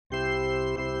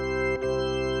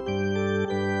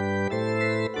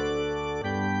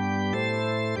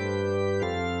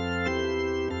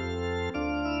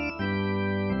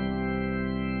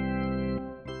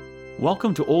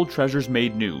Welcome to Old Treasures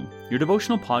Made New, your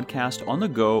devotional podcast on the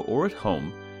go or at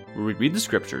home, where we read the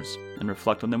scriptures and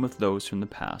reflect on them with those from the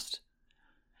past.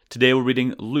 Today we're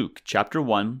reading Luke chapter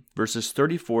 1, verses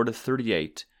 34 to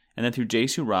 38, and then through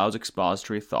J.C. Ryle's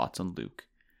expository thoughts on Luke.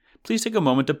 Please take a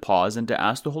moment to pause and to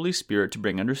ask the Holy Spirit to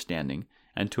bring understanding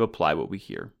and to apply what we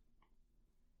hear.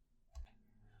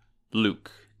 Luke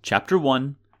chapter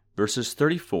 1, verses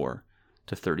 34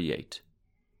 to 38.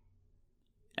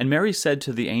 And Mary said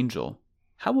to the angel,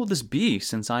 "How will this be,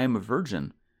 since I am a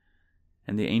virgin?"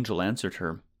 And the angel answered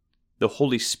her, "The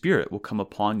Holy Spirit will come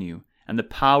upon you, and the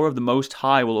power of the Most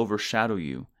High will overshadow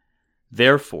you.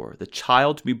 Therefore, the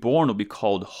child to be born will be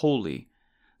called Holy,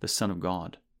 the Son of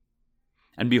God.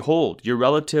 And behold, your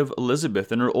relative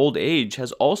Elizabeth in her old age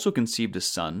has also conceived a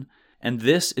son, and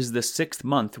this is the 6th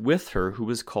month with her who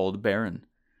is called barren.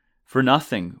 For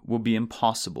nothing will be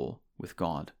impossible with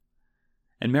God."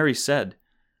 And Mary said,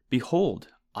 "Behold,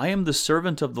 I am the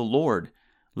servant of the Lord.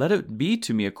 Let it be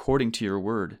to me according to your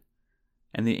word."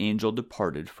 And the angel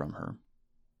departed from her.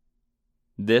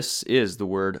 This is the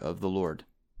word of the Lord.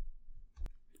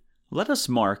 Let us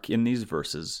mark in these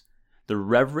verses the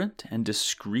reverent and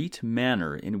discreet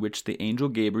manner in which the angel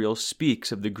Gabriel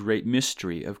speaks of the great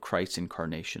mystery of Christ's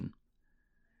incarnation.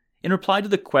 In reply to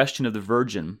the question of the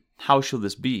virgin, "How shall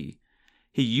this be?"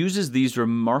 he uses these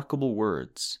remarkable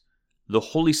words: "The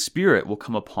Holy Spirit will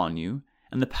come upon you,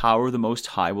 and the power of the Most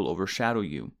High will overshadow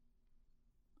you."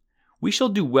 We shall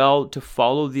do well to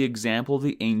follow the example of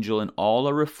the angel in all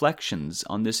our reflections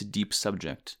on this deep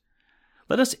subject.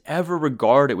 Let us ever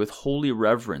regard it with holy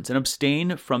reverence and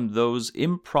abstain from those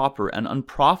improper and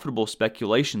unprofitable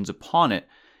speculations upon it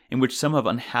in which some have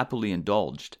unhappily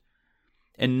indulged.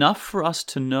 Enough for us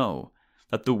to know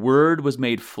that the Word was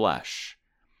made flesh,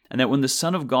 and that when the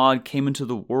Son of God came into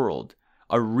the world,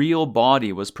 a real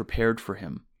body was prepared for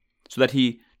him, so that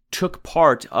he took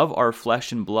part of our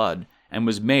flesh and blood and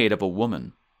was made of a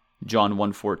woman. John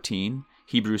 1:14,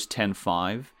 Hebrews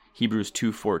 10:5, Hebrews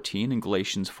 2:14, and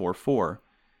Galatians 4:4.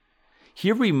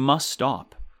 Here we must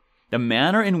stop. The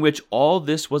manner in which all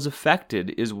this was effected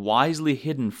is wisely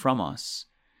hidden from us.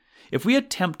 If we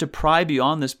attempt to pry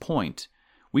beyond this point,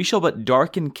 we shall but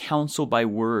darken counsel by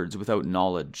words without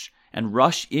knowledge, and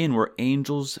rush in where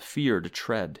angels fear to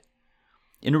tread.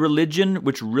 In a religion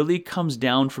which really comes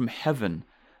down from heaven,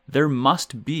 there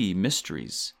must be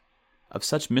mysteries. Of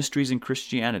such mysteries in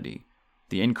Christianity,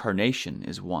 the incarnation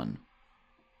is one.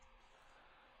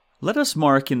 Let us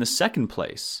mark in the second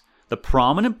place the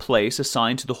prominent place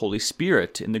assigned to the Holy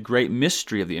Spirit in the great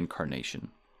mystery of the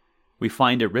incarnation. We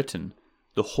find it written,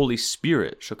 "The Holy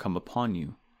Spirit shall come upon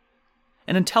you."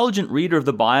 An intelligent reader of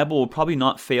the Bible will probably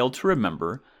not fail to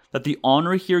remember that the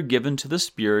honor here given to the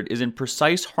Spirit is in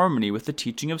precise harmony with the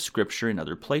teaching of Scripture in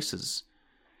other places.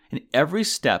 In every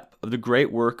step of the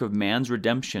great work of man's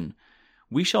redemption,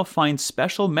 we shall find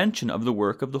special mention of the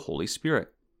work of the Holy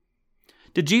Spirit.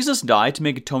 Did Jesus die to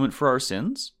make atonement for our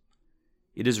sins?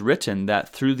 It is written that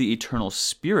through the eternal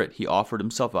Spirit he offered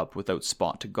himself up without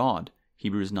spot to God,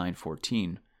 Hebrews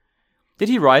 9:14. Did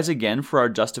he rise again for our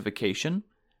justification?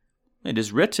 It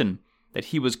is written that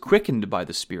he was quickened by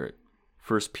the Spirit,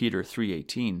 1 Peter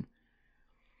 3:18.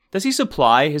 Does he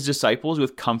supply his disciples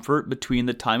with comfort between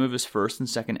the time of his first and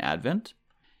second advent?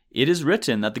 It is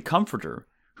written that the Comforter,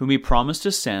 whom he promised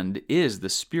to send, is the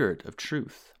Spirit of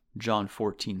truth, John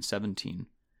 14:17.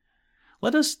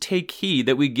 Let us take heed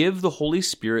that we give the Holy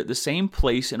Spirit the same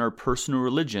place in our personal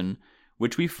religion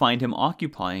which we find him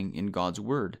occupying in God's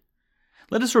Word.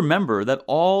 Let us remember that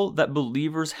all that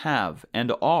believers have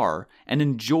and are and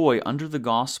enjoy under the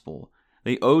gospel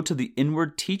they owe to the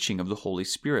inward teaching of the Holy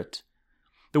Spirit.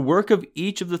 The work of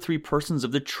each of the three persons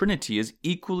of the Trinity is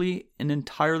equally and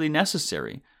entirely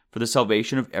necessary for the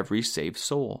salvation of every saved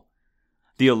soul.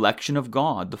 The election of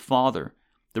God the Father,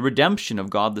 the redemption of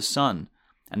God the Son,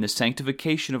 and the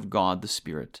sanctification of God the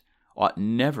Spirit ought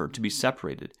never to be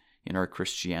separated in our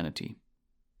Christianity.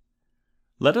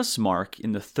 Let us mark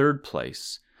in the third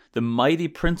place the mighty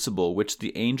principle which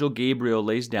the angel Gabriel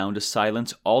lays down to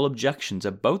silence all objections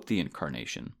about the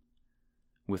incarnation.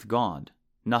 With God,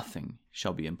 nothing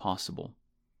shall be impossible.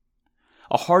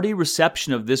 A hearty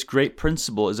reception of this great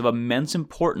principle is of immense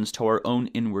importance to our own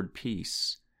inward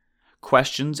peace.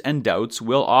 Questions and doubts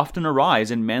will often arise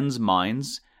in men's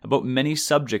minds about many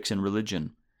subjects in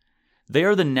religion. They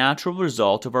are the natural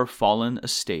result of our fallen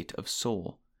estate of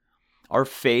soul. Our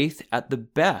faith at the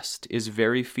best is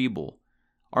very feeble.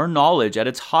 Our knowledge at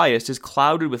its highest is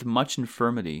clouded with much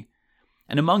infirmity,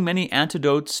 and among many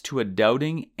antidotes to a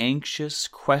doubting, anxious,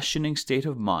 questioning state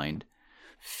of mind,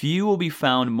 few will be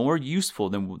found more useful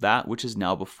than that which is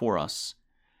now before us.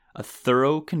 a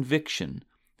thorough conviction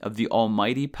of the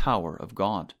almighty power of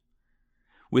God.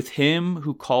 With him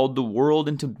who called the world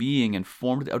into being and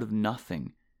formed it out of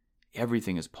nothing,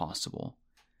 everything is possible.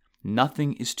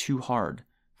 Nothing is too hard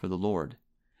for the Lord.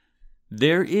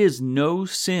 There is no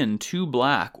sin too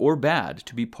black or bad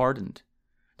to be pardoned.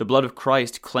 The blood of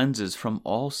Christ cleanses from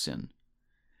all sin.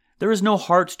 There is no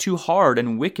heart too hard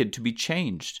and wicked to be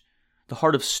changed. The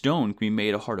heart of stone can be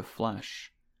made a heart of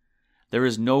flesh. There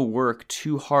is no work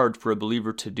too hard for a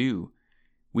believer to do.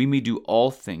 We may do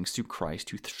all things through Christ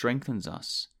who strengthens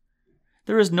us.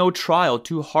 There is no trial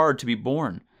too hard to be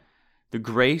borne. The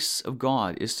grace of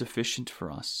God is sufficient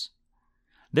for us.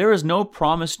 There is no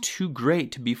promise too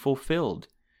great to be fulfilled.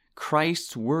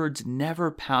 Christ's words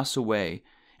never pass away,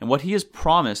 and what he has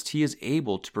promised he is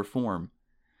able to perform.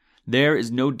 There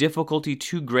is no difficulty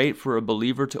too great for a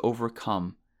believer to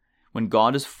overcome. When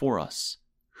God is for us,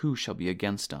 who shall be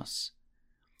against us?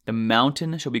 The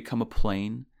mountain shall become a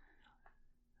plain.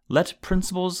 Let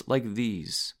principles like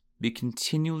these be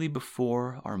continually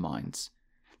before our minds.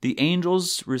 The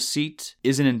angel's receipt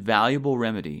is an invaluable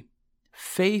remedy.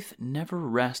 Faith never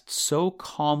rests so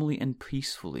calmly and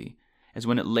peacefully as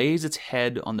when it lays its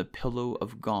head on the pillow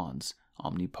of God's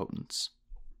omnipotence.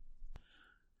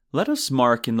 Let us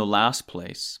mark in the last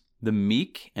place the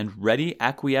meek and ready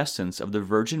acquiescence of the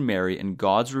Virgin Mary in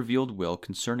God's revealed will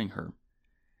concerning her.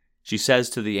 She says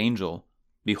to the angel,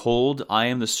 "Behold, I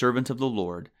am the servant of the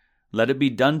Lord. Let it be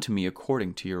done to me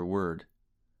according to your word."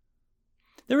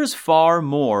 There is far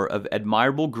more of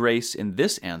admirable grace in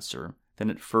this answer than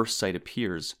at first sight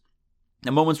appears.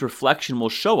 A moment's reflection will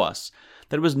show us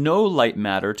that it was no light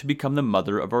matter to become the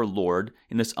mother of our Lord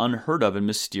in this unheard of and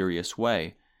mysterious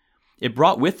way. It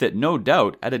brought with it, no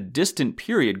doubt, at a distant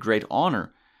period great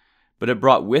honor, but it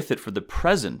brought with it for the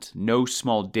present no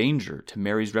small danger to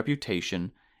Mary's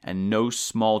reputation and no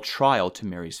small trial to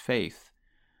Mary's faith.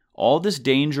 All this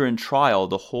danger and trial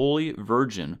the Holy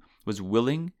Virgin was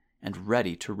willing and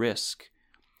ready to risk.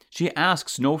 She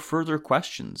asks no further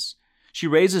questions. She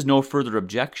raises no further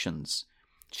objections.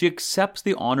 She accepts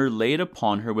the honor laid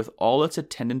upon her with all its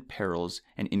attendant perils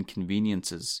and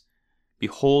inconveniences.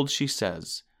 Behold, she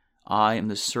says, I am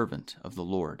the servant of the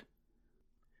Lord.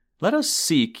 Let us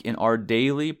seek in our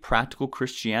daily practical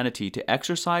Christianity to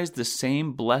exercise the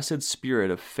same blessed spirit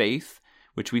of faith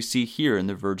which we see here in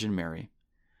the Virgin Mary.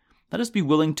 Let us be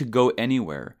willing to go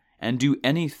anywhere and do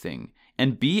anything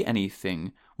and be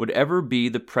anything, whatever be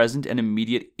the present and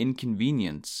immediate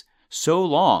inconvenience, so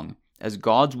long as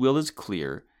God's will is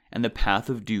clear and the path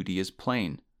of duty is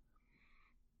plain.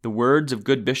 The words of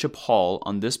good Bishop Hall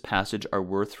on this passage are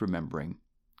worth remembering.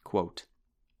 Quote,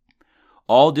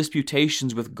 "All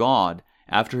disputations with God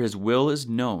after his will is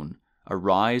known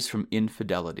arise from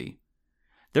infidelity.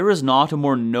 There is not a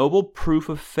more noble proof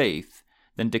of faith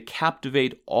than to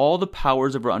captivate all the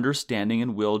powers of our understanding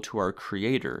and will to our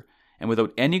Creator, and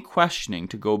without any questioning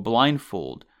to go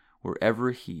blindfold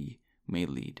wherever he may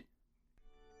lead."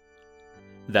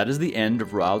 That is the end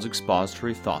of Ryle's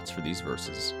expository thoughts for these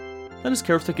verses. Let us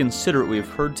carefully consider what we have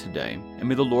heard today, and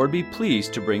may the Lord be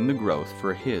pleased to bring the growth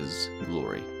for his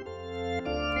glory.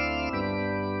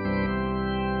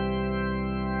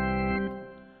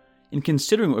 In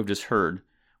considering what we've just heard,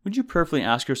 would you prayerfully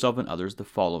ask yourself and others the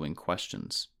following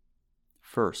questions?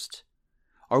 First,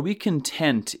 are we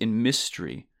content in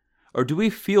mystery, or do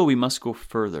we feel we must go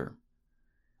further?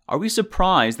 Are we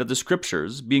surprised that the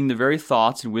Scriptures, being the very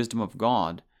thoughts and wisdom of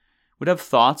God, would have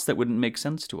thoughts that wouldn't make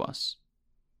sense to us?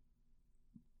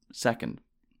 Second,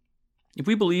 if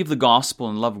we believe the gospel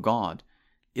and love God,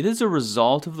 it is a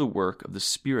result of the work of the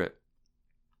Spirit.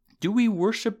 Do we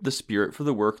worship the Spirit for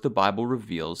the work the Bible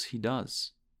reveals he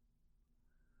does?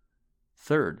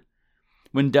 Third,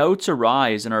 when doubts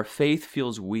arise and our faith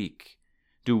feels weak,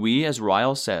 do we, as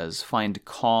Ryle says, find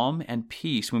calm and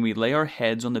peace when we lay our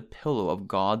heads on the pillow of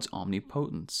God's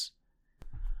omnipotence?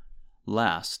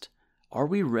 Last, are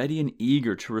we ready and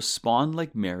eager to respond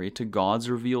like Mary to God's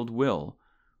revealed will,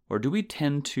 or do we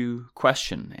tend to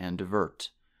question and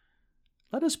divert?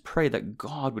 Let us pray that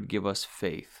God would give us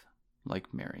faith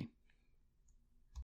like Mary.